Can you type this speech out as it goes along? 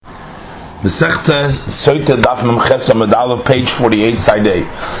Talmud Sotah Daf Mem Ches Medal, page 48, side A.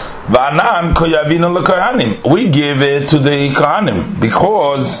 V'anan koyavinu lekohanim. We give it to the Kohanim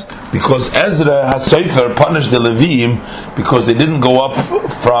because Ezra HaSofer punished the Levim because they didn't go up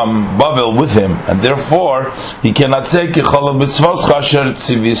from Bavel with him, and therefore he cannot say kichol b'tzvos chasher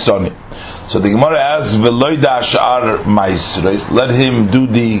tzivisoni. So the Gemara asks, "V'loy da'ashar ma'isres." Let him do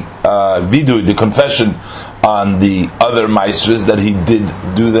the vidui, the confession on the other ma'isres that he did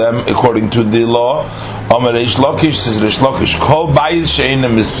do them according to the law. Amar Reish Lakish, says Reish Lakish, "Kol bayis she'ein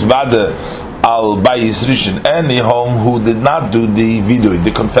misvade al bayis rishon." Any home who did not do the vidui,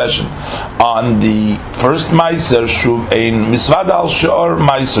 the confession on the first ma'aser, shuv ein misvade al she'or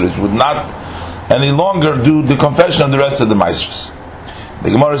ma'isres, would not any longer do the confession on the rest of the ma'isres. The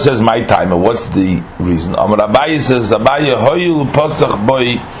Gemara says, "My time." And what's the reason? Amar Abaye says, "Abaye hoyul pasach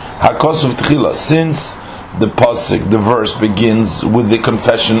boy hakosuf tchila." Since the pasuk, the verse begins with the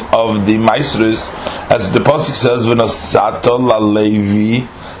confession of the maisres, as the pasuk says, "V'nosato la Levi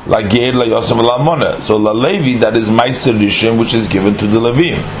lager la Yosef la." So la Levi, that is maiser rishon, which is given to the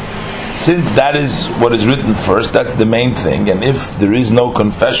Levim. Since that is what is written first, that's the main thing, and if there is no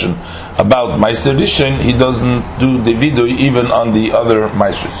confession about Meiser Rishon, he doesn't do the vidui even on the other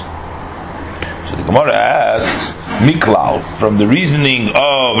Meisers. So the Gemara asks, Miklau, from the reasoning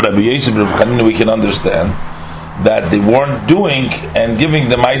of Rabbi Yosef and Rabbi Chanina, we can understand that they weren't doing and giving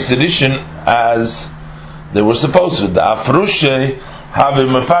the Meiser Rishon as they were supposed to. The Afrushe have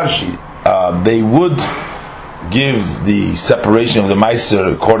mefarshi. They would give the separation of the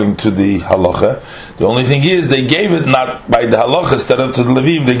Meiser according to the halacha. The only thing is they gave it not by the halacha instead of to the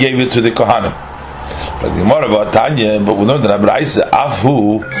Levim, they gave it to the Kohanim. But we learned that Abraisa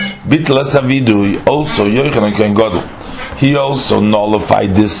Afu Bitla Savidui, also Yochanan Kohen Gadol, he also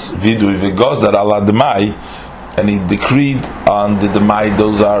nullified this vidui v'gozar ala demai, and he decreed on the demai,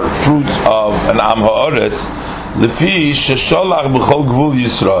 those are fruits of an am ha'oretz, lefi shesholach b'chol gvul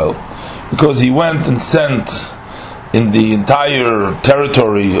Yisrael, because he went and sent in the entire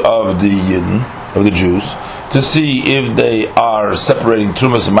territory of the Yidden, of the Jews, to see if they are separating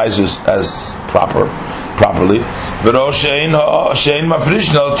Trumas and Maisers as properly.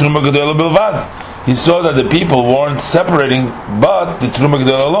 He saw that the people weren't separating, but the Truma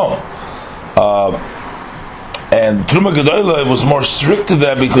Gedolah alone. And Truma Gedolah was more strict to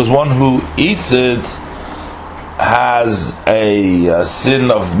that because one who eats it has a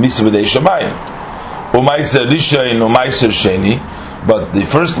sin of Misa B'dei Shamayim. U'maiser Rishayin, u'maiser Sheni. But the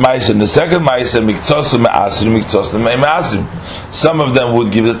first Maiser and the second Maiser, Mikzosim Me'asrim, Mikzosim Me'asrim. Some of them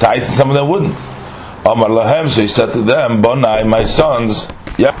would give the tithe, and some of them wouldn't. Amar Lahem, so he said to them, Bonai, my sons,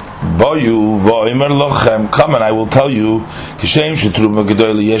 Boyu Vo'imer Lochem, come and I will tell you, Kishem Shetruma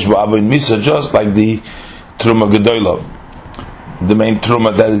Gedolah Yesh Ba'avin Misa, just like the Truma Gedolah, the main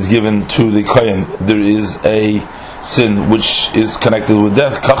Truma that is given to the Kohen, there is a sin which is connected with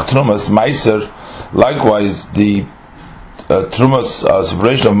death. Kach Trumas Maiser, likewise the Trumas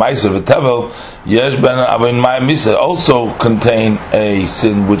separation of Maiser v'Tevel Yesh Ben Avin Ma'am Misa also contain a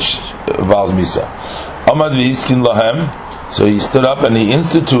sin which involves Misa. Amad v'Iskin Lahem, so he stood up and he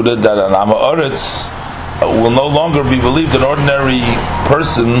instituted that an Am Ha'oretz will no longer be believed. An ordinary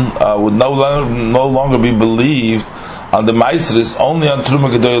person would no longer be believed on the Maiseris, only on Truma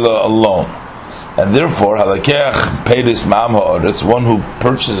Gedolah alone. And therefore, Halakech Peiris Ma'am Ha'oretz, one who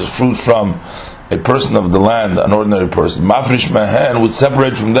purchases fruit from a person of the land, an ordinary person, Mafrish Mehen, would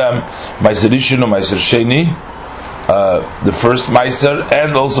separate from them Meiser Rishon or Meiser Sheni, the first Meiser,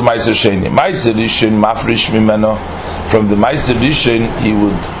 and also Meiser Sheni. Meiser Rishon, Mafrish Mimeno, from the Meiser Rishon, he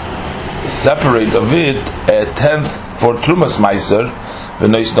would separate of it a tenth for Trumas Meiser,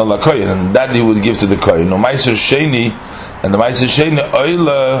 and that he would give to the Kohen. No Meiser Sheni, and the Meiser Sheni,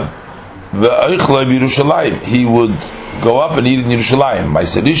 Oila ve'oichloi b'Yerushalayim, he would go up and eat in Yerushalayim.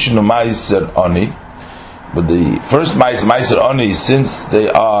 Meiser Rishon or Meiser Oni, but the first Meiser Oni, since they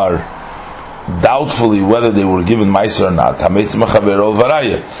are doubtfully whether they were given Meiser or not,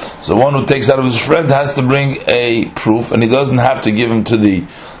 so one who takes out of his friend has to bring a proof, and he doesn't have to give him to the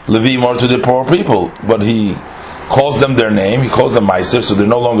Levim or to the poor people, but he calls them their name, he calls them Meiser, so they're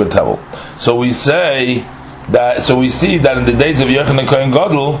no longer Tevel. So we see that in the days of Yochanan Kohen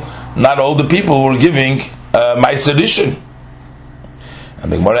Gadol, not all the people were giving Meiser Rishon.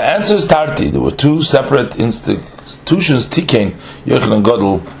 And the Gemara answers Tarti. There were two separate institutions, Tikein, Yochanan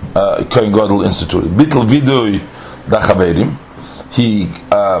Gadol, Kohen Gadol instituted. Bitl Vidui Dachaverim. He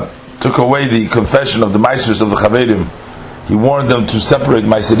took away the confession of the Meisers of the Chaverim. He warned them to separate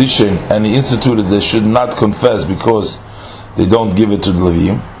Meiser Rishon, and he instituted they should not confess because they don't give it to the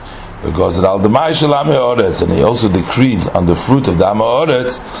Levim. Because and he also decreed on the fruit of the Am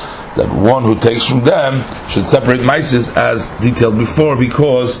Ha'oretz that one who takes from them should separate maises as detailed before,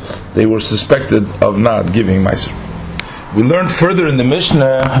 because they were suspected of not giving maiser. We learned further in the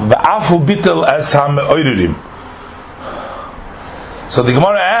Mishnah, va'afu bitel es ha'me'oirim. So the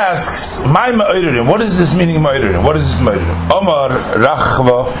Gemara asks, "My me'oirim, what is this meaning me'oirim? What is this me'oirim?" Omar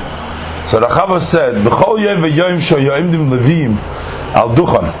Rachava. So Rachava said, "B'chol yom v'yom shoyimdim levim al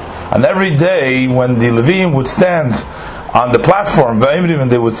duchan." And every day when the Levim would stand on the platform, va'imrim, and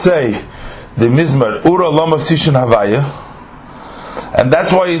they would say the mizmar Ura Lama Sishin Havaya, and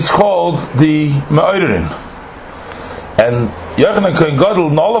that's why it's called the me'oirim. And Yochanan Kohen Gadol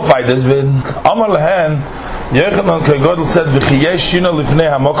nullified this with Amar Lehen. Yochanan Kohen Gadol said, "V'chiyesh shina lifnei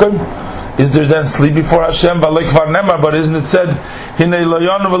hamokim." Is there then sleep before Hashem? But isn't it said, "Hinei lo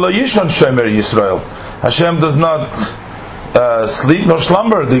yonu v'lo yishon shomer Yisrael"? Hashem does not sleep nor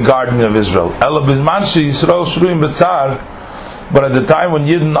slumber, the guardian of Israel. Ela bizman sheYisrael shruim b'tzar. But at the time when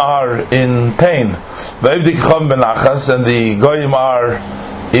Yidden are in pain, v'evdik chom benachas, and the goyim are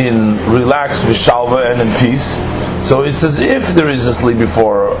in relaxed vishalva and in peace, so it's as if there is a sleep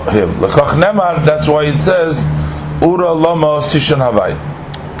before him. L'koch nemar, that's why it says Ura Lama Sishon Havai.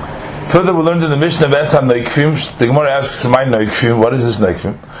 Further, we learned in the Mishnah V'esa Noikfim. The Gemara asks, "My Noikfim, what is this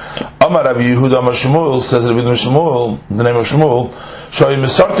Noikfim?" Amar Rabbi Yehuda Amar Shmuel, says Rabbi Shmuel, the name of Shmuel, Shoy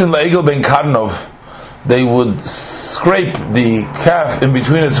Mesortin La'egel Ben Karnov. They would scrape the calf in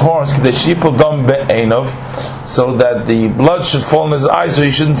between its horns, so that the blood should fall in his eyes, so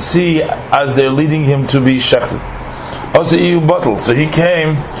he shouldn't see as they're leading him to be shechted. Also, so he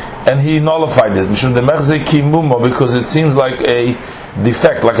came and he nullified it, because it seems like a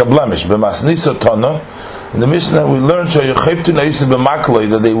defect, like a blemish. In the Mishnah we learned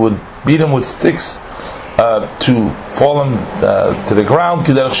that they would beat him with sticks to fall him to the ground,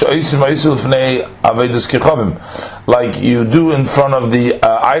 like you do in front of the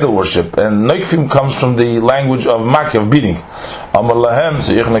idol worship. And Noikfim comes from the language of mak, of beating. Amar lahem,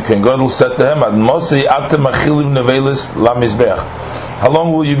 so Yochanan Kohen Gadol said to him, how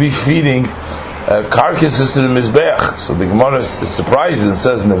long will you be feeding carcasses to the Mizbeach? So the Gemara is surprised and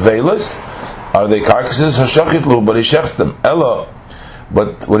says, Nevelis, are they carcasses? But he shechts them. Ella.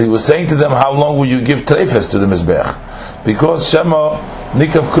 But what he was saying to them, how long will you give treifes to the Mizbeach? Because Shema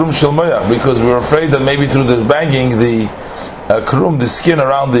Nikav Krum Shel Moyach, because we're afraid that maybe through the banging, the krum, the skin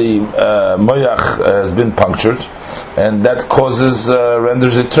around the Moyach has been punctured, and that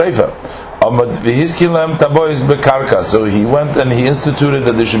renders it treifa. So he went and he instituted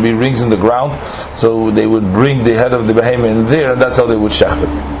that there should be rings in the ground, so they would bring the head of the behemoth in there, and that's how they would shecht it.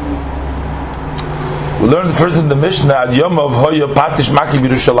 We learned first in the Mishnah, Ad Yom of Hoya Patish Maki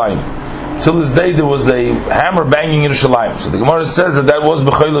B'Yerushalayim. Till this day there was a hammer banging in Yerushalayim. So the Gemara says that was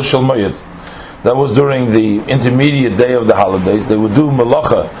B'Chayla Shel Moyed. That was during the intermediate day of the holidays. They would do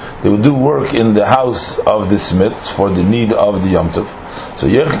malacha, they would do work in the house of the smiths for the need of the Yom Tov. So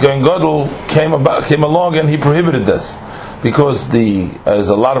Yochanan Kohen Gadol came along and he prohibited this, because there's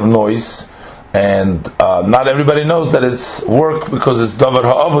a lot of noise, and not everybody knows that it's work, because it's davar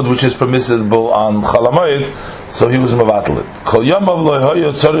ha'avod, which is permissible on Chalamoid. So he was mevatel it. Kol yamav lo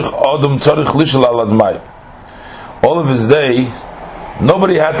hoya tzarich adam tzarich lishal al admai. All of his day,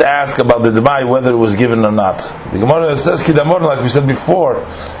 nobody had to ask about the demai, whether it was given or not. The Gemara says Kidamor, like we said before,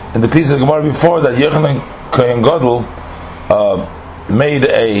 in the piece of the Gemara before, that Yochanan Kohen Gadol made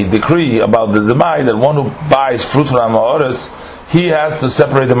a decree about the demai, that one who buys fruit from Ha'aretz, he has to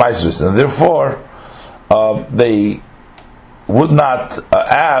separate the maisrus, and therefore they would not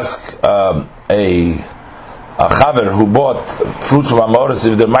ask a chaver who bought fruits from Ha'aretz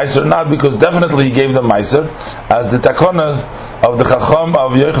if they're meiser or not, because definitely he gave them meiser, as the takona of the chacham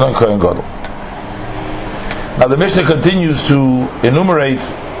of Yochanan Kohen Gadol. Now the Mishnah continues to enumerate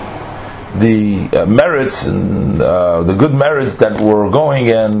the merits and the good merits that were going,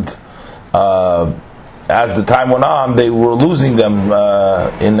 and as the time went on, they were losing them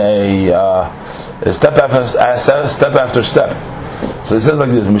in a step after step. So it says like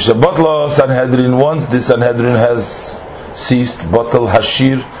this: Mishabotlo Sanhedrin. Once the Sanhedrin has ceased, Botel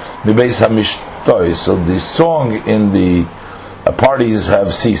Hashir Mibeis Hamishtoy. So the song in the parties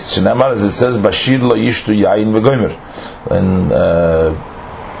have ceased. Shenamar, as it says, Bashir Lo Yishtu Yain V'Goymer. And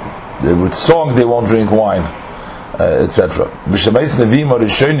with song they won't drink wine, etc. Mishabais Nevim or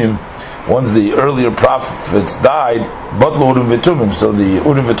Rishonim. Once the earlier prophets died, Botlo Urim V'Tumim. So the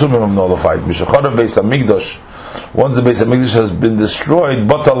Urim V'Tumim are nullified. Mishachorav Beis Hamikdash. Once the Beis Hamikdash has been destroyed,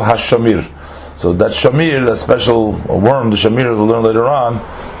 Botal Hashamir. So that Shamir, that special worm, the Shamir we'll learn later on,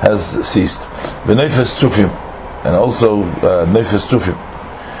 has ceased. V'Neifes Tzufim, and also Neifes Tzufim.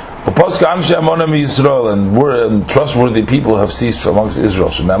 And trustworthy people have ceased amongst Israel.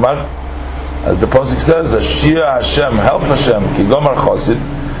 Shenamar, as the pasuk says, Ashia Hashem, help Hashem, ki gomar chosid,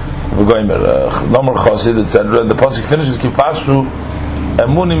 v'goymer, gomar chosid, etc. And the pasuk finishes, ki fasru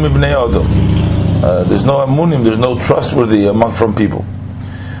emunim ibnei odom. There's no emunim, there's no trustworthy from people.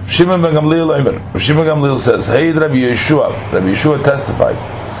 Shimon ben Gamliel says, Hey Rabbi Yeshua testified,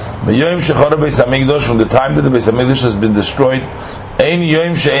 from the time that the Beis Hamikdash has been destroyed,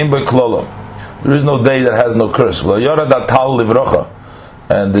 there is no day that has no curse.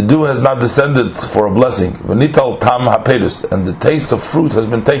 And the dew has not descended for a blessing. And the taste of fruit has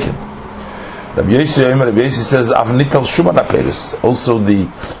been taken. Rabbi Yossi says, also the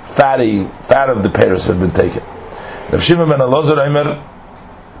fat of the pears have been taken. Rav Shimon ben Elazar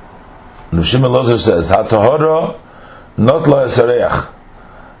says, HaTahara not la esareach.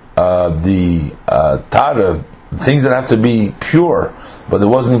 The tara, things that have to be pure, but it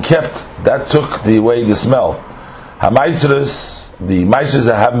wasn't kept, that took away the smell. Hamaisres, the maisres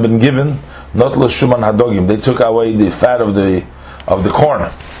that haven't been given, not lo shuman hadogim, they took away the fat of the corn,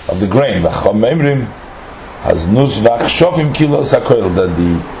 of the grain. V'chomemrim has nus v'achshofim kilos hakoil, that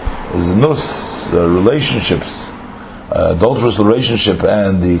the nus relationships, adulterous relationship,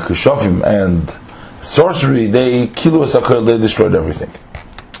 and the kashofim and sorcery, they kilos hakoil, they destroyed everything.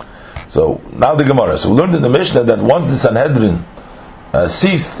 So now the Gemara. So we learned in the Mishnah that once the Sanhedrin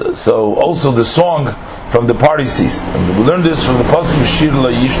ceased, so also the song from the party ceased. And we learned this from the pasuk Shir La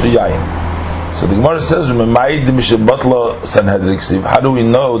Yishtu Yayin. So the Gemara says, how do we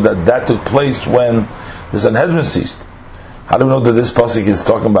know that took place when the Sanhedrin ceased? How do we know that this pasuk is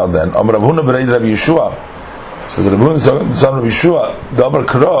talking about then? Amar Rav Huna b'rei Rabbi Yeshua. So the Rav Huna is talking to Rabbi Yeshua. The Amar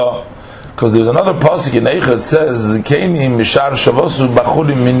Kra. Because there's another pasuk in Eicha that says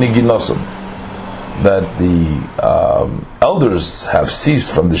that the elders have ceased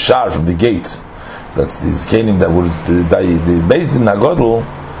from the shar, from the gate. That's the Zkenim that was the based in Hagodl,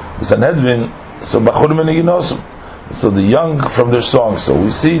 the Sanhedrin. So bachurim miniginosim. So the young from their song. So we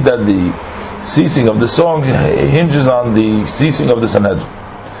see that the ceasing of the song hinges on the ceasing of the Sanhedrin.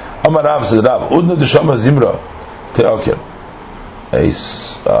 Amar Rav said, Rav udna deshama zimra te'oker. A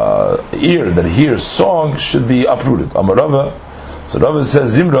ear that hears song should be uprooted. Amar Rava. So Rava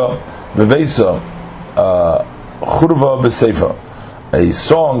says Zimra beveisa churva beseifa. A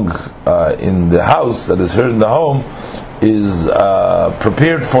song in the house that is heard in the home is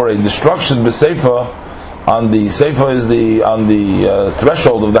prepared for a destruction beseifa. On the seifa is on the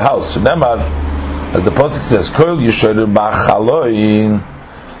threshold of the house. Nemar, as the pasuk says, Kol yishoder b'chaloin.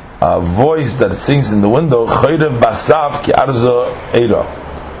 A voice that sings in the window, so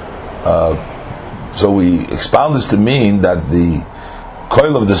we expound this to mean that the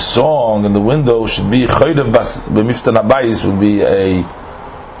coil of the song in the window should be would be a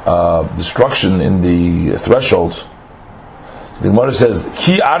destruction in the threshold. So the Gemara says,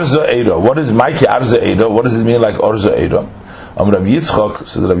 Ki arza eira. What is my ki arza eira? What does it mean like arza eira? Rabbi Yitzchak,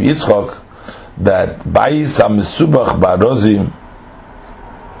 says Rabbi Yitzchak, that bayis ha-mesubach ba'arozim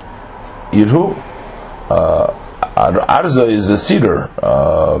Irhu, Arza is a cedar.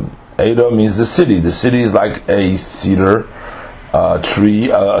 Eira means the city. The city is like a cedar tree,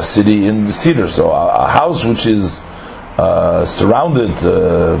 a city in the cedar. So a house which is surrounded,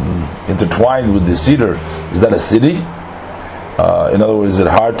 intertwined with the cedar, is that a city? In other words, is it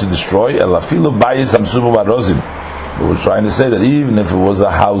hard to destroy? But we're trying to say that even if it was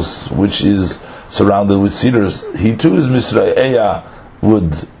a house which is surrounded with cedars, he too is Misra'eya,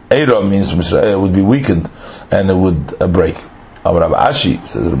 Eira means Misra'eya would be weakened and it would break. Rav Ashi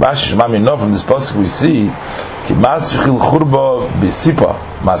says, Rav Ashi, from this pasuk we see that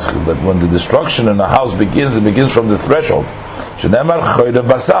when the destruction in a house begins, it begins from the threshold.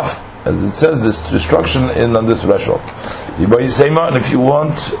 As it says, this destruction is on the threshold. And if you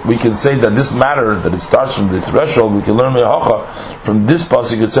want, we can say that this matter, that it starts from the threshold, we can learn from this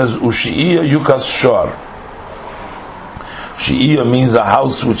pasuk. It says, Ushi'iyah yukas shor. Shi'iyah means a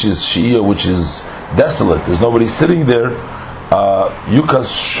house which is desolate. There's nobody sitting there. Yukas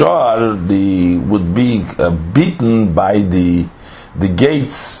Shar would be beaten by the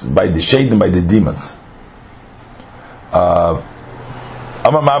gates, by the shade and by the demons. Amar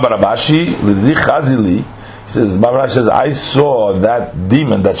Ma'barabashi L'di Chazili, he says, Ma'barabashi says, I saw that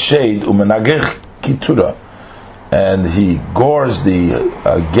demon, that shade, umenagech kitura, and he gores the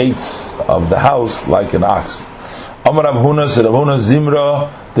gates of the house like an ox. Amar Rav Huna said, Rav Huna Zimra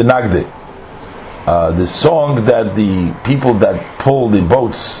the Nagde. The song that the people that pull the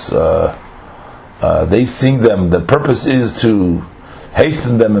boats, they sing them. The purpose is to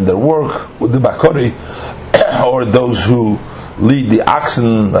hasten them in their work with the Bakori, or those who lead the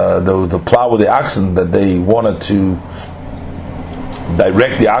oxen, the plow with the oxen, that they wanted to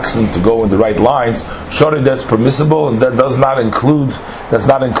direct the oxen to go in the right lines, surely that's permissible, and that's not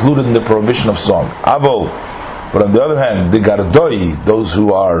included in the prohibition of song. Avo, but on the other hand, the gardoi, those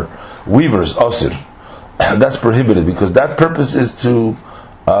who are weavers, osir, that's prohibited, because that purpose is to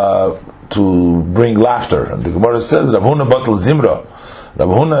bring laughter. And the Gemara says, Rav Huna batal zimra. Rav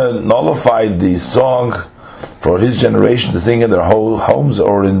Huna nullified the song for his generation to sing in their whole homes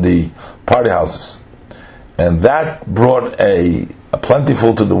or in the party houses, and that brought a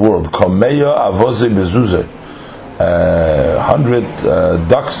plentiful to the world. Kameya avoze mezuzah. 100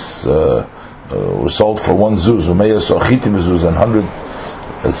 ducks were sold for one zuz. Umeya sochiti mezuzah, and 100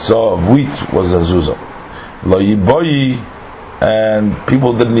 saw of wheat was a zuzah. Lo yiboyi, and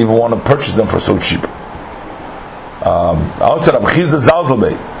people didn't even want to purchase them for so cheap. Also, Rabbi Chizda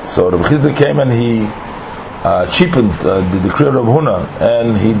Zalzalbei. So Rabbi Chizda came and he cheapened the decree of Rav Huna,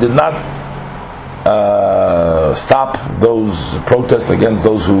 and he did not stop those protests against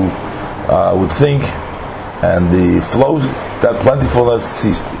those who would sing, and the flow, that plentifulness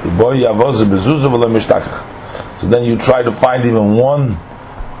ceased. So then you try to find even one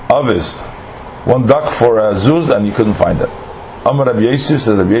duck for a zuz, and you couldn't find it. Amar Rabbi Yosef,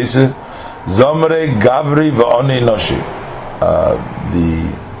 says Rabbi Yosef, Zomre Gavri v'oni noshi.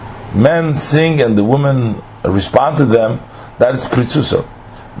 The men sing and the women respond to them. That is pritzusa.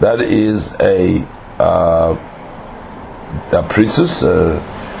 That is a pritzus,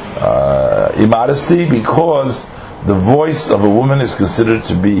 immodesty, because the voice of a woman is considered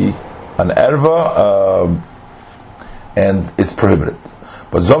to be an erva, and it's prohibited.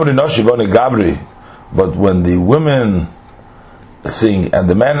 But Zomri noshi v'oni Gavri. But when the women sing and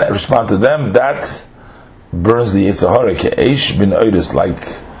the men respond to them, that burns the Yitzhahara, ke'esh bin oiris, like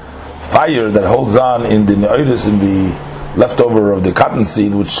fire that holds on in the oiris, in the leftover of the cotton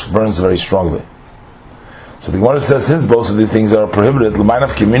seed, which burns very strongly. So the Gemara says, since both of these things are prohibited,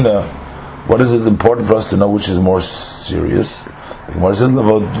 l'mainav kimina, what is it important for us to know which is more serious? The Gemara says,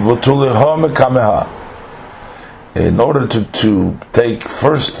 v'tuliha mekameha. In order to take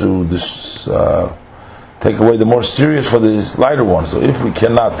first to this, take away the more serious for the lighter one. So if we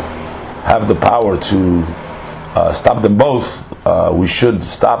cannot have the power to stop them both, we should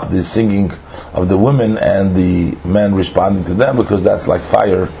stop the singing of the women and the men responding to them, because that's like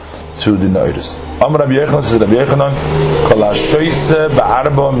fire to the noidus.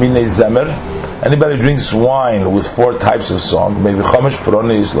 Anybody who drinks wine with 4 types of song, maybe Chomesh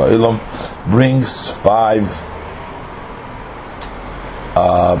Peroni Isla brings 5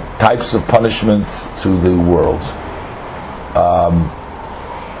 types of punishment to the world.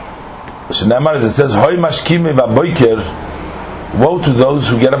 It says, Hoy mashkime v'boiker, woe to those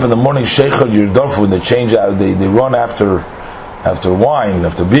who get up in the morning, sheicher yirdofu, when they change out, they run after wine,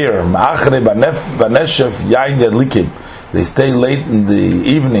 after beer. They stay late in the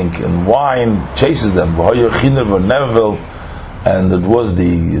evening, and wine chases them. And it was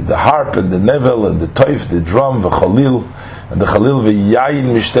the harp and the nevel and the toif, the drum, the chalil, and the chalil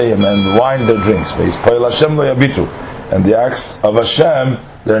v'yayin mishteyim, and wine their drinks. And the acts of Hashem,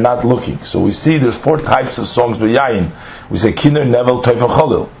 they're not looking. So we see there's 4 types of songs v'yayin. We say kinder, nevel, toif, and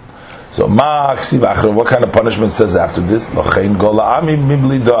chalil. So what kind of punishment says after this? That's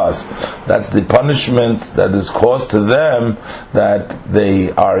the punishment that is caused to them, that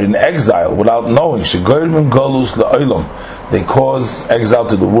they are in exile without knowing. They cause exile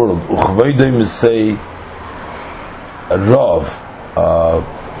to the world.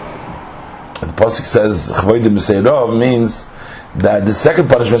 The pasuk says Rav means that the second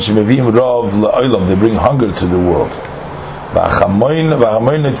punishment, they bring hunger to the world. That's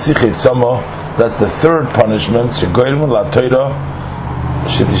the third punishment,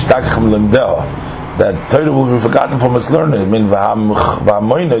 that Torah will be forgotten from its learning. I mean,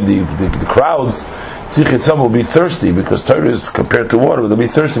 the crowds will be thirsty, because Torah is compared to water. They'll be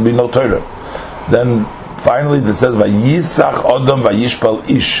thirsty, there'll be no Torah. Then finally it says Vayisach Odom Vayishpal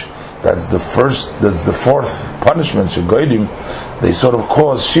Ish. That's the 4th punishment. They sort of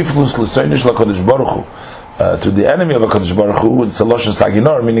cause shiflus l'soinish l'kodesh baruch hu, to the enemy of HaKadosh Baruch Hu. It's a Lashon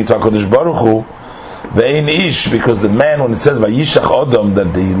Saginor, meaning to HaKadosh Baruch Hu, ve'ein ish, because the man, when it says Vayishach Odom,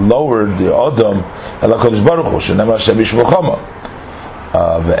 that they lowered the Odom el HaKadosh Baruch Hu, shenemar shebish v'chama.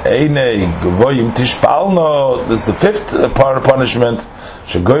 Ve'einei gvoyim tishpalno, this is the 5th part of punishment,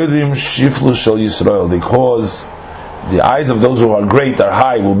 shegoyrim shiflu shel Yisrael. They cause the eyes of those who are great, are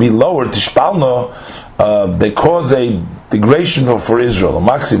high, will be lowered. Tishpalno, they cause a degradation for Israel.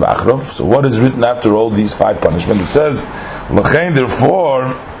 Maxi v'achrov. So what is written after all these 5 punishments? It says, l'chein,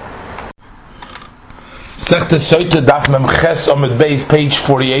 therefore, Talmud Sotah Daf Mem Ches Amud Beis, page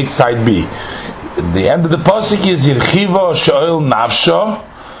 48, side B. The end of the pasuk is Yirchiva Shoel Nafsho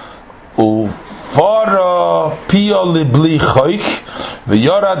Ufara Pio Libli Choik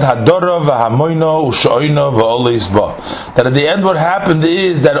V'Yorad Hadora V'Hamoino Ushoino V'Oleis Ba. That at the end what happened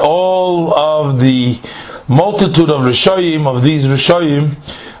is that all of the multitude of Rishoyim, of these Rishoyim,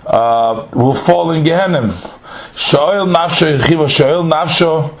 will fall in Gehenna. Shoel Nafsho Yirchiva Shoel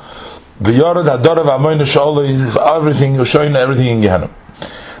Nafsho V'Yorad Hadora V'Hamoino Ushoino everything Ushoino everything in Gehenna.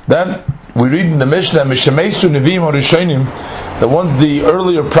 Then we read in the Mishnah, Mishameisu Neviim Harishonim, that once the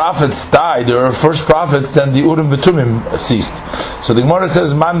earlier prophets died, or first prophets, then the Urim V'Tumim ceased. So the Gemara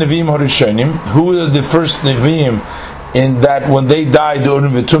says, Man Neviim Harishonim, who were the first Neviim in that when they died, the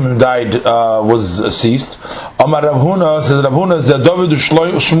Urim V'Tumim died, was ceased. Amar Rav Huna says, Rav Huna says, David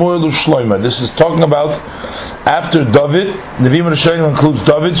Shmuel Ushloima. This is talking about after David. Neviim Harishonim includes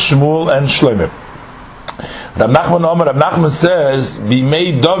David, Shmuel, and Shloimeh. Rav Nachman says, "Be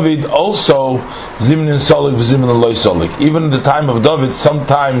made David also Zimnin Solik v'Zimnin Loy Solik." Even in the time of David,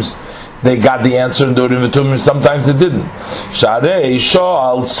 sometimes they got the answer in the Urim V'Tumim, sometimes they didn't. Sharei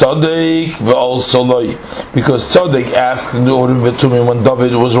Shoal Tzodek v'Also Loy, because Tzodek asked in the Urim V'Tumim when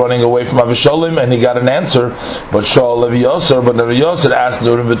David was running away from Avisholim, and he got an answer. But Shoal Levi Yosser, but Levi Yosser asked in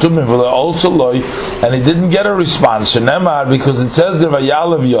the Urim V'Tumim v'Also Loy, and he didn't get a response. Shenemar, because it says there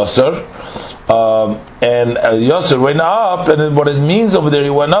Vayal Levi Yosser. And Yosser went up, and what it means over there, he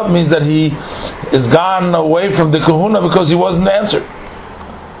went up, means that he is gone away from the kahuna because he wasn't answered.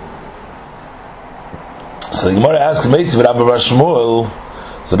 So the Gemara asks Meisiv Rabbi Bar Shmuel.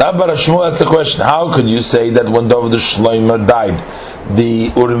 So Rabbi Bar Shmuel asks the question: how could you say that when David Shloimer died,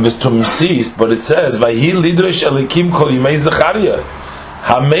 the Urim V'Tumim ceased? But it says, "Vayhi lidresh elikim kol yimei Zechariah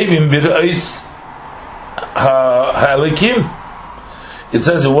hamevim b'reis ha'elikim." It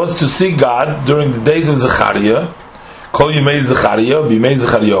says it was to see God during the days of Zechariah. Kol yimei Zechariah, b'yimei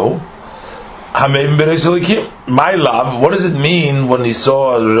Zechariah. Hamevim b'reis ha'elikim. My love, what does it mean when he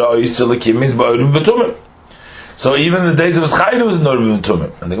saw reis ha'elikim? Means ba'urim v'tumim. So even in the days of Zechariah was no urim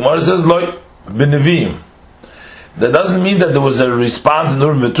v'tumim. And the Gemara says, "Loy b'nevim." That doesn't mean that there was a response in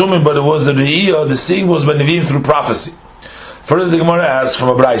urim v'tumim, but it was a re'iyah. The seeing was b'nevim through prophecy. Further, the Gemara asks from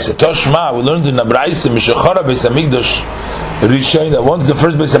a brayse. Toshma, we learned in a brayse, Mishachara Beis Hamikdash Rishain, that once the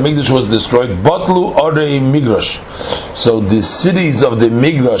first Beis Hamikdash was destroyed, Botlu Orei Migrash. So the cities of the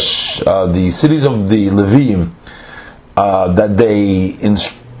Migrash, the cities of the Levim, that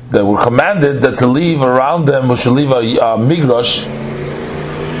they were commanded that to leave around them, we should leave a Migrash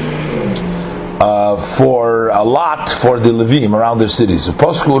for a lot for the Levim around their cities. So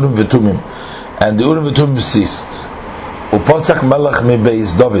Posku Urim V'Tumim, and the Urim V'Tumim ceased. Uposak Melech mi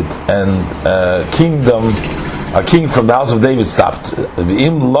Beis David, and a king from the house of David stopped.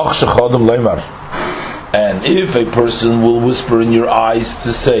 And if a person will whisper in your eyes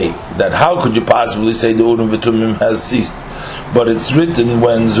to say that, how could you possibly say the Urim V'Tumim has ceased? But it's written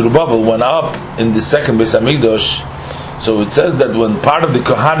when Zerubbabel went up in the second Beis Hamikdash. So it says that when part of the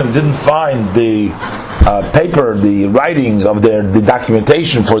Kohanim didn't find the paper, the writing of the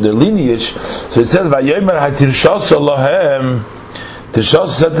documentation for their lineage, so it says, "Vayomer hatirshos Elohem." Tirshos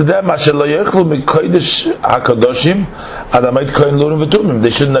said to them, "Asher lo yechlu mikodesh hakadoshim adamayit kohen l'urim v'tumim." They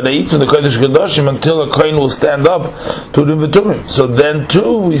should not eat from the kodesh hakadoshim until a kohen will stand up to urim v'tumim. So then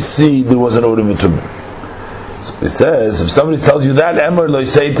too we see there was an urim v'tumim. So it says, if somebody tells you that, Emer lo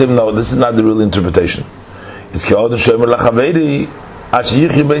say to him, no, this is not the real interpretation. It's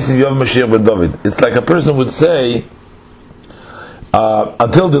like a person would say,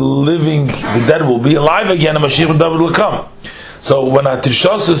 until the dead will be alive again, and Mashiach ben David will come. So when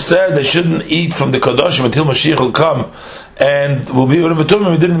Atishosu said they shouldn't eat from the Kodoshim until Mashiach will come, and will be Urim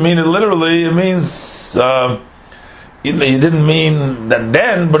V'Tumim, he didn't mean it literally. It means he didn't mean that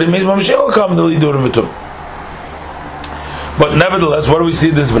then, but it means when Mashiach will come, they'll eat Urim V'Tumim. But nevertheless, what do we see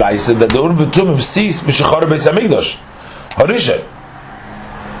in this brayse? That the Urim V'Tumim ceased Mishachar Beis Hamikdash Harisha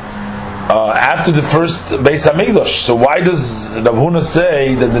after the first Beis Hamikdash. So why does Rav Huna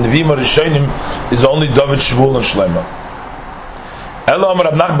say that the Neviim Harishonim is only David, Shmuel, and Shlomo? Elo Amar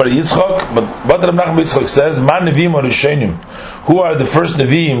Rav Nachman bar Yitzchak, but what Rav Nachman bar Yitzchak says, Man Neviim Harishonim, who are the first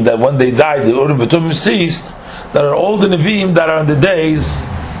Neviim that when they died the Urim V'Tumim ceased, that are all the Neviim that are in the days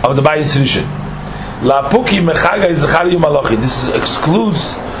of the Bayis Rishon. La Puki Mechagai Zechariah Malachi. This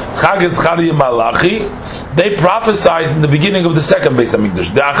excludes Chagai Zechariah Malachi. They prophesied in the beginning of the second Beis Hamikdash.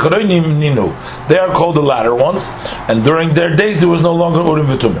 The Achronim Ninu. They are called the latter ones, and during their days there was no longer Urim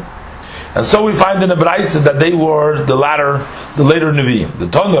V'Tumim. And so we find in the Braisa that they were the later Nevi'im. The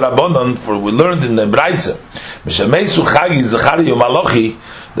Ton Rabbanon, for we learned in the Braisa, Mishamesu Chagi Zechariah Malachi,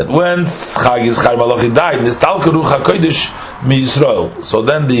 that when Chagi Zechariah Malachi died, Nistalka Ruach HaKodesh mi Yisrael. So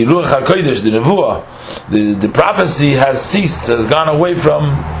then the Ruach HaKodesh, the Nevuah, the prophecy has ceased, has gone away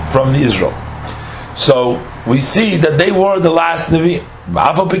from Israel. So we see that they were the last Nevi'im.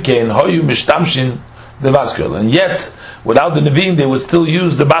 And yet, without the Nevi'im, they would still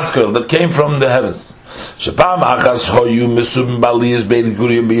use the baskel that came from the heavens.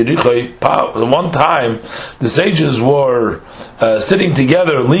 One time, the sages were sitting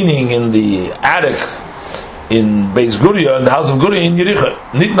together, leaning in the attic in Beis Guria, in the house of Guria in Yericho.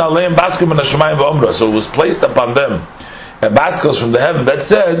 So it was placed upon them baskels from the heaven that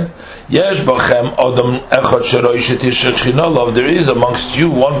said, Yesh bachem odom echad sheroishet yishach. There is amongst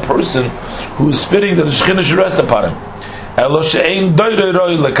you one person who is fitting that the Shekhinah should rest upon him. Elo she'ein doirei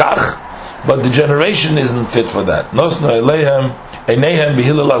roi lekach, but the generation isn't fit for that. Nosno eleihem einehem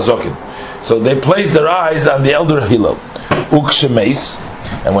b'hillel azokim. So they placed their eyes on the elder Hillel. Ukshemeis,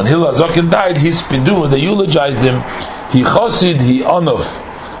 and when Hillel azokim died, he spidu, they eulogized him. He chosid, he onov.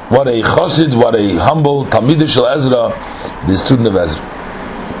 What a chosid, what a humble Talmid shel Ezra, the student of Ezra.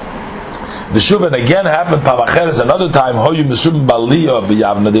 B'shuv, and again happened Pavacheres another time. Hoyu mesubim baliyah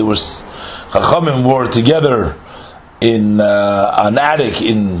b'Yavna. They were Chachamim were together in an attic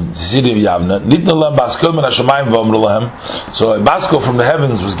in the city of Yavna. Nitna lam baskel min hashamayim v'omru lahem. So a baskel from the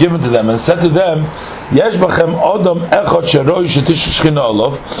heavens was given to them and said to them, Yesh bachem odom echad sheroi shetish shechina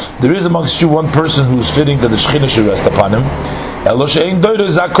olav. There is amongst you one person who is fitting that the Shechina should rest upon him. Elo she'ein doire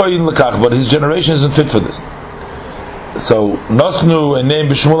zakoyin lekach, but his generation isn't fit for this. So nosnu a name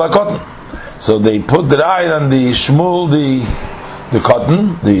b'shmul hakotten. So they put their eye on the Shmuel, the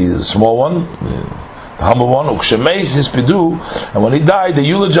cotton, the small one, the humble one, ukshemeis his pidu, and when he died, they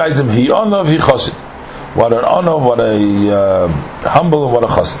eulogized him. He honor, he chosid. What an honor, what a humble, and what a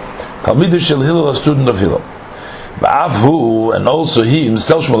chosid. Talmid shel Hillel, a student of Hillel. Ba'avhu, and also he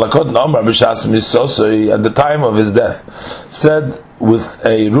himself, Shmuel HaKotten, Omar b'shas misosei, at the time of his death, said with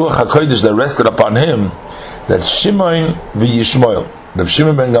a Ruach HaKodesh that rested upon him, that Shimon v'Yishmael, Rav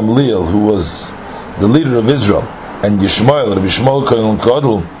Shimon ben Gamliel, who was the leader of Israel, and Yishmael, Rabbi Shmuel Kohen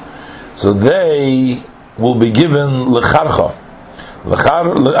Kodl, so they will be given lecharcha.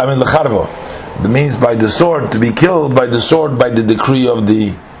 Lecharva. That means by the sword, to be killed by the sword by the decree of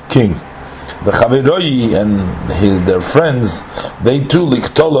the king. The Chaveroi and their friends, they too,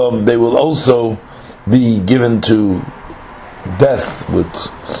 liktolam, they will also be given to death with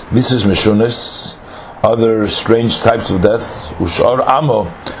misus mishunis, other strange types of death, ushar amo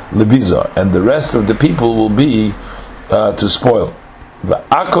lebiza, and the rest of the people will be to spoil.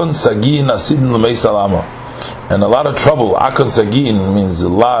 Akon sagin asidin l'mei salama, and a lot of trouble. Akon sagin means a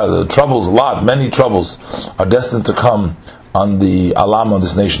lot, troubles, many troubles are destined to come on the alama of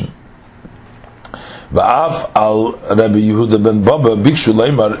this nation. Va'af al Rabbi Yehuda ben Baba bikshu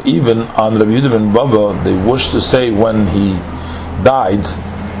leimar, even on Rabbi Yehuda ben Baba, they wish to say when he died,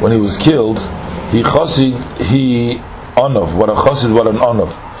 when he was killed, he chosid, he onov. What a chosid, what an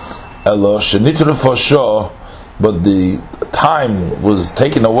onov. Elo shenitra fosho, but the time was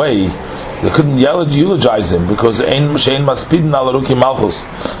taken away. They couldn't eulogize him because because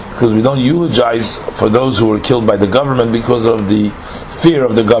we don't eulogize for those who were killed by the government because of the fear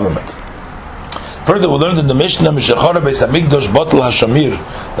of the government. Further, we learned in the Mishnah that once the Beis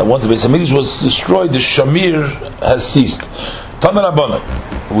Hamikdash was destroyed, the Shamir has ceased.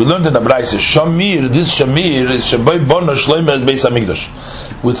 We learned in the Braisa, Shamir, this Shamir is Shabai Bona Shloimeh Beis Hamikdash.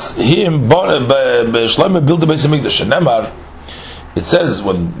 With him, Shloimeh built the Beis Hamikdash. And Nemar, it says,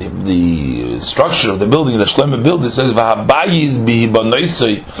 when the structure of the building that Shloimeh built, it says, V'habayis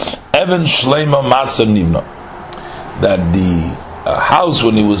bihibanoisei even Shloimeh Masa Nivna. That the house,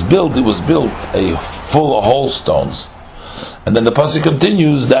 when it was built a full of whole stones. And then the pasuk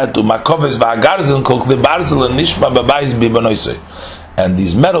continues that Umakoves v'agarzel kol kli barzel and nishma b'bayis bihibanoisei. And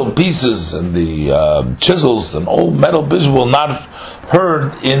these metal pieces and the chisels and all metal pieces will not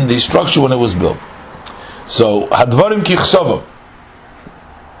heard in the structure when it was built. So hadvarim kichsova,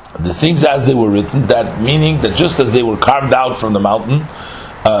 the things as they were written, that meaning that just as they were carved out from the mountain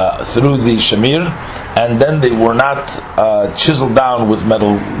through the shamir, and then they were not chiseled down with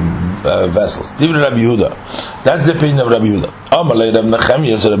metal vessels. Divri Rabbi Yehuda, that's the opinion of Rabbi Yehuda. Amalei Reb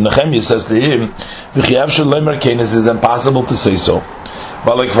Nechemia, so Reb Nechemia says to him, v'chiyav shel leimer kenes, is impossible to say so.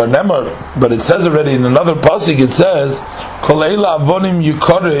 But it says already in another pasuk, it says, Kol eila avonim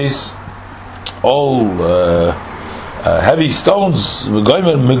yukores, all heavy stones,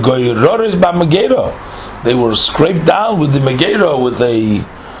 they were scraped down with the Megera, with a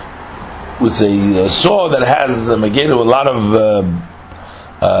with a saw that has a a lot of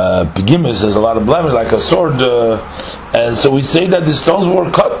begimus, has a lot of blemish, like a sword, and so we say that the stones were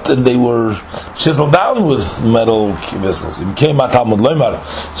cut and they were chiseled down with metal vessels. It became a Talmud Loimar.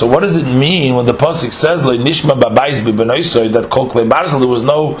 So what does it mean when the pasuk says nishma babais b'benoisoi, that kol klei barzel, there was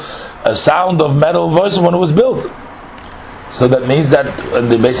no sound of metal voices when it was built? So that means that in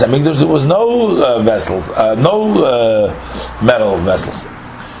the Beis Hamikdash there was no vessels, no metal vessels.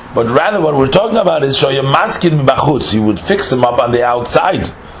 But rather what we're talking about is shoya maskin b'chutz. He would fix them up on the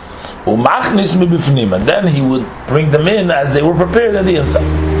outside. Umachnis mibifnim, and then he would bring them in as they were prepared on the inside.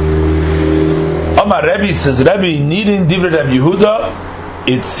 Omar Rebbe says, Rebbe, needing divrei Rabbi Yehuda,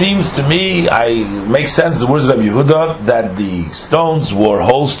 it seems to me, makes sense, the words of Rabbi Yehuda, that the stones were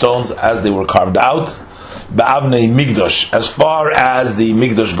whole stones as they were carved out, ba'avnei migdosh, as far as the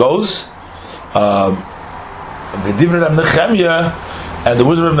migdosh goes. The divrei Rabbi Nechemia, and the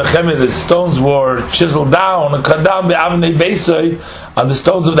words of Nechemia, the stones were chiseled down and cut down be'avnei beisoi, on the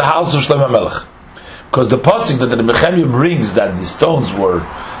stones of the house of Shlomo Melech. Because the pasuk that the Nechemia brings, that the stones were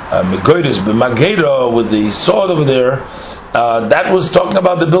megoyres b'magera, with the sword over there, that was talking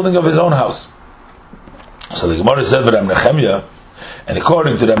about the building of his own house. So the Gemara said for Nechemia, and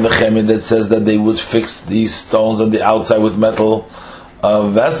according to Nechemia, that says that they would fix these stones on the outside with metal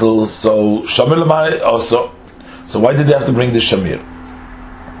vessels. So Shamir Lamai also. So why did they have to bring the Shamir?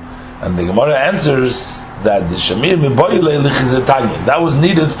 And the Gemara answers that the Shamir that was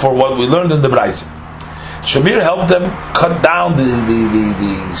needed for what we learned in the Braisa. Shamir helped them cut down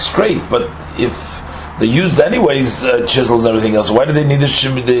the straight, but if they used anyways chisels and everything else, why do they need the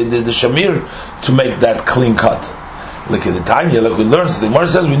Shamir to make that clean cut? Look at the time, look, we learned. So the Gemara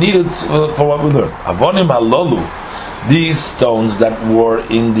says we need it for what we learned. Avonim halolu, these stones that were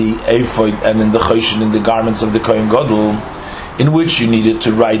in the ephod and in the choshen, in the garments of the Kohen Gadol, in which you needed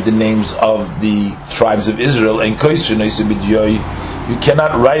to write the names of the tribes of Israel, and you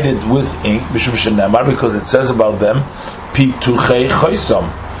cannot write it with ink, because it says about them,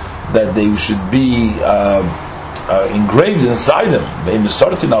 that they should be engraved inside them,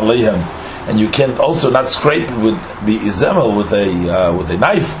 and you can't also not scrape it with the izemel, with a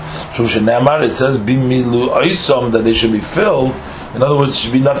knife. It says that they should be filled. In other words, there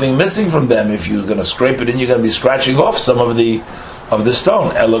should be nothing missing from them. If you're going to scrape it in, you're going to be scratching off some of the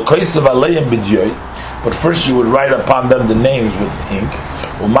stone. But first you would write upon them the names with ink.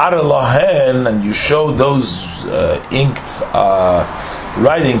 And you show those inked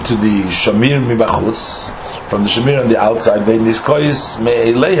writing to the Shamir Mibachutz, from the Shamir on the outside,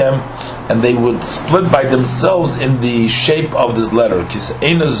 and they would split by themselves in the shape of this letter.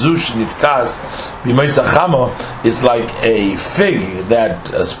 It's like a fig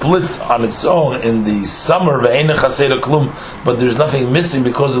that splits on its own in the summer, but there's nothing missing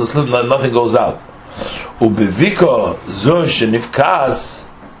because of the slit, nothing goes out.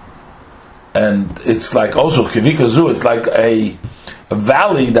 And it's like also it's like a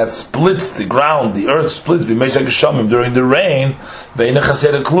valley that splits the ground, the earth splits during the rain, but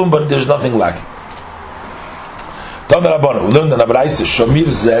there's nothing lacking. We learned in Abraisa,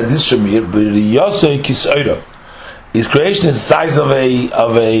 this Shamir, his creation is the size of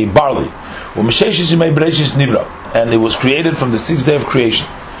a barley, and it was created from the 6th day of creation.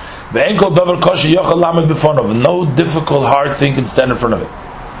 No difficult, hard thing can stand in front of it.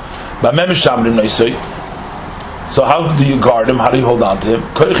 So how do you guard him? How do you hold on to him?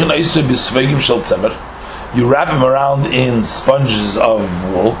 You wrap him around in sponges of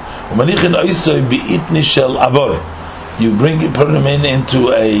wool. You put him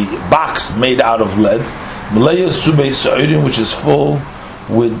into a box made out of lead, which is full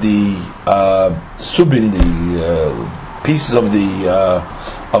with the subin, the pieces of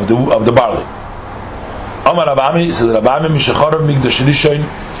the barley. Amar Rabami says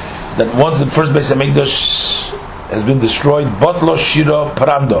that once the first Beis Hamikdash has been destroyed, Botlo Shira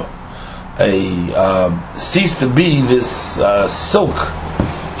Parando, ceased to be this silk.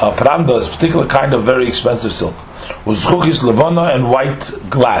 Parando is a particular kind of very expensive silk. Uzchuchis levana, and white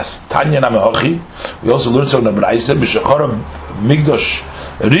glass. Tanya Namehochi. We also learned from the Braisa, B'shachara Migdosh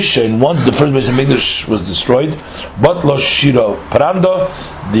Rishon, once the first Beis Hamikdash was destroyed, Botlo Shira Parando,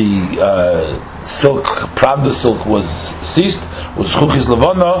 the silk, Parando silk was ceased, Uzchuchis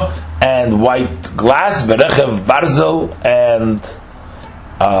levana, and white glass, Berechev Barzel, and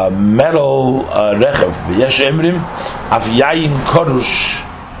metal rechev. V'yesh emrim af yayin korush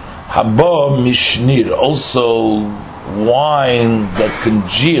habo mishnir, also wine that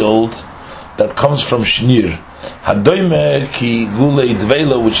congealed, that comes from shnir. Hadoime ki gulei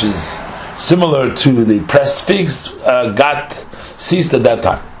dveila, which is similar to the pressed figs, got ceased at that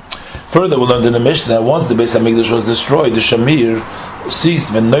time. Further, we learned in the Mishnah that once the Beis Hamikdash was destroyed, the Shamir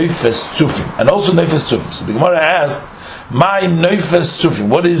ceased when Neifes Tzufim, and also Neifes Tzufim. So the Gemara asked, "My Neifes Tzufim,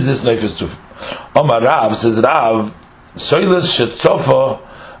 what is this Neifes Tzufim?" Omar Rav says, "Rav Soiles Shetzofa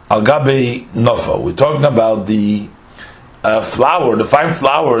Al Gabe Nofa." We're talking about the flour, the fine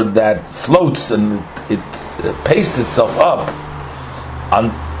flour that floats and it pastes itself up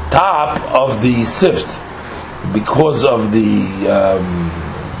on top of the sift because of the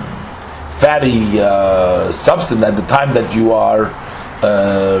fatty substance. At the time that you are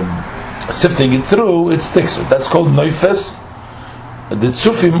sifting it through, it sticks to it. That's called noifes, the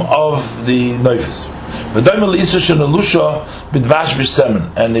tzufim of the noifes.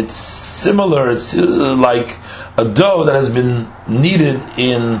 And it's similar, it's like a dough that has been kneaded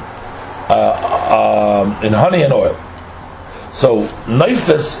in honey and oil. So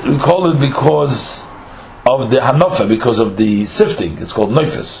noifes, we call it because of the hanofa, because of the sifting. It's called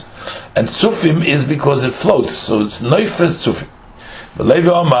noifes. And tzufim is because it floats. So it's noifes tzufim. But Levi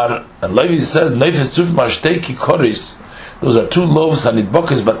Omar, and Levi says noifes tzufim ashteki koris. Those are two loaves and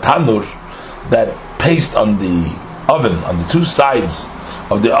itbokis batanur that paste on the oven, on the two sides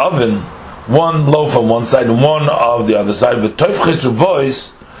of the oven, one loaf on one side and one of the other side. But toifches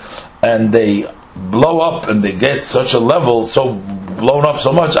voice, and they blow up and they get such a level, so blown up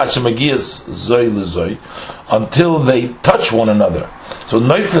so much, until they touch one another. So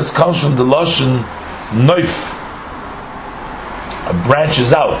noifes comes from the lashon noif,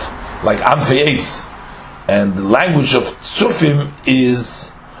 branches out like amphietes, and the language of tzufim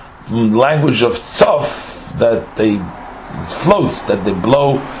is from the language of tzof, that they floats, that they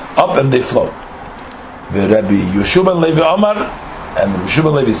blow up and they float. Rabbi Yeshua ben Levi Omar, and Rabbi Yeshua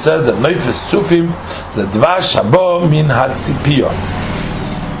ben Levi says that noifes tzufim is a dvash habo min hatzipiyah.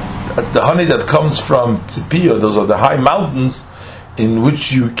 That's the honey that comes from tzipiyah. Those are the high mountains in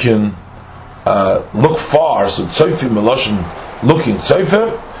which you can look far. So tzofim meloshin, looking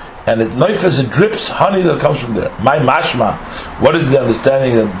tzofim, and it noifes, it drips honey that comes from there. My mashma, what is the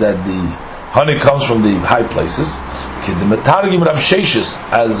understanding that the honey comes from the high places? Okay, the metargim Rav Sheshes,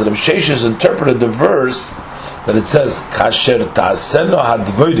 as Rav Sheshes interpreted the verse that it says kasher ta'aseno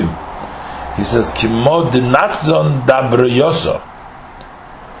hadvodim, he says kimod natzon da brayoso,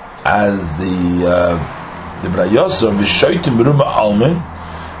 as the brayoso vishoitim beruma almen,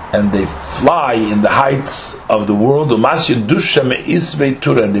 and they fly in the heights of the world, and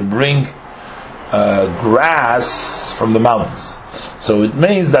they bring grass from the mountains. So it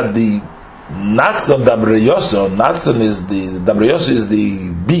means that the natzon dabrayoso, natzon is the dabrayoso is the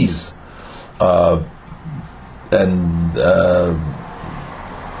bees, and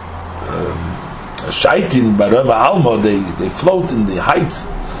shaitin barama almo, they float in the heights,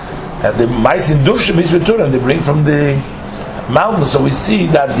 and the maisin dufshem is and they bring from the mountains. So we see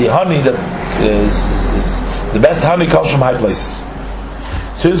that the honey that is the best honey comes from high places.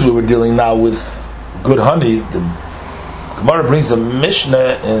 Since we were dealing now with good honey, the Gemara brings a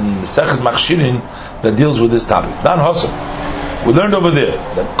Mishnah in Seches Machshirin that deals with this topic. Dan Hossam, we learned over there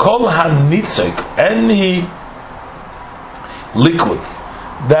that kol hanitzik, any liquid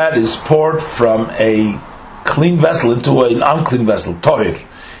that is poured from a clean vessel into an unclean vessel, tohir,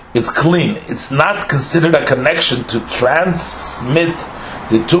 it's clean. It's not considered a connection to transmit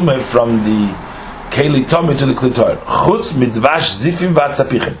the tumah from the keli tumah to the klitoir. Chutz midvash zifim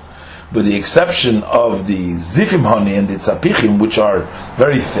v'atzapichim, with the exception of the zifim honey and the tzapichim, which are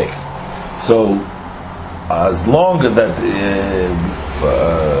very thick. So, as long as that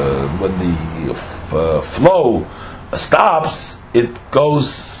when the flow stops, it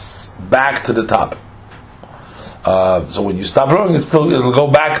goes back to the top. So when you stop rolling, it'll go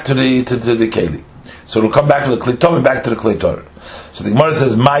back to the keli. So it'll come back to the klitom and back to the klitor. So the Gemara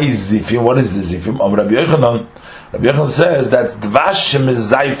says, "My zifim." What is the zifim? Rabbi Yochanan says that's dvashim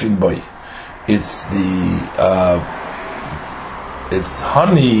zayfim boy. It's it's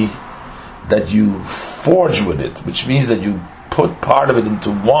honey that you forge with it, which means that you put part of it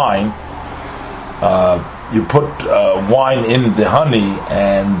into wine. You put wine in the honey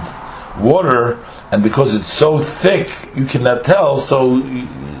and water, and because it's so thick you cannot tell, so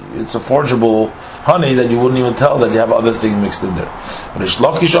it's a forgeable honey that you wouldn't even tell that you have other things mixed in there. But Rish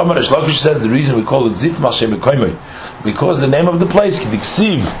Lakish says the reason we call it Zif Mashem Bekoimei, because the name of the place,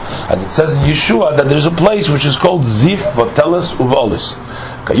 Kediksiv, as it says in Yeshua, that there's a place which is called Zif Votelis Uvolis.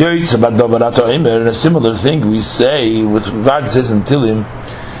 And a similar thing we say with Rag says in Tilim,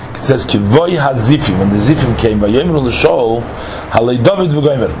 it says Kivoy HaZifim, when the Zifim came by Yomru L'Shol, Halei David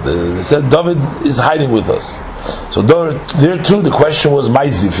V'Goymer, they said David is hiding with us. So there too, the question was, my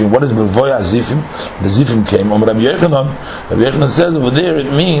zifim, what is Bevoya zifim? The zifim came. Rabbi Yochanan says over there,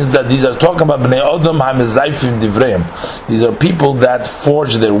 it means that these are talking about Bnei Odom HaMezayfim Divreim. These are people that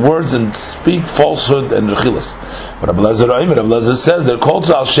forge their words and speak falsehood and rechilas. But Rabbi Lezer says they're called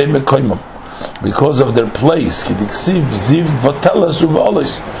to Al Shem Mekoimim because of their place.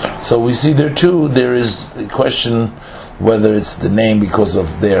 So we see there too, there is a question whether it's the name because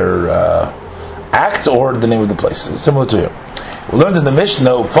of their act or the name of the place. It's similar to here. We learned in the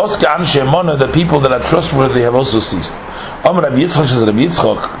Mishnah, the people that are trustworthy have also ceased. Rabbi Yitzchak says, Rabbi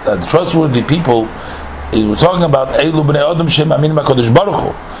Yitzchak, that trustworthy people, we're talking about Eilu Bnei Odom Shem Aminim HaKadosh Baruch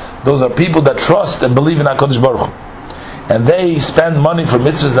Hu. Those are people that trust and believe in HaKadosh Baruch Hu. And they spend money for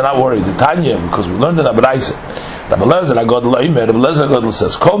mitzvahs, they're not worried. The Tanya, because we learned in Abraisa, Rabbi Lezer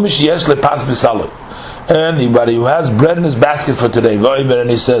says, Kol mish yesh lepas b'salot. Anybody who has bread in his basket for today, and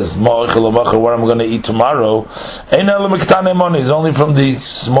he says, what I'm going to eat tomorrow, is only from the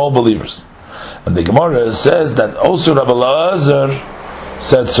small believers. And the Gemara says that also Rabbi Lezer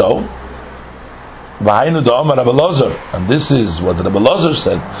said so. And this is what Rabbi Lezer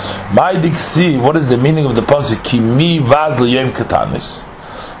said. My diksi, what is the meaning of the pasuk? Ki mi vaz liyom katanis.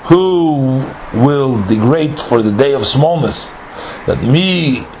 Who will degrade for the day of smallness? That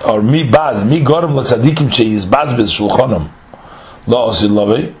mi gorim l'tzadikim sheis baz bez shulchanam lo osid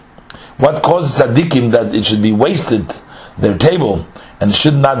lovei. What causes tzadikim that it should be wasted their table and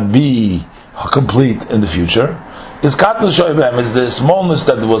should not be complete in the future? Is katnus shoybem, it's the smallness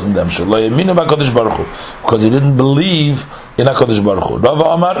that was in them. Because he didn't believe in HaKadosh Baruch Hu.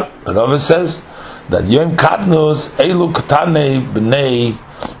 Rava says that Yom Katnus Eilu Katane B'nei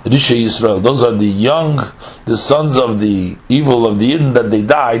Risha Yisrael. Those are the sons of the evil of the Yidden that they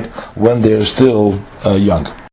died when they're still young.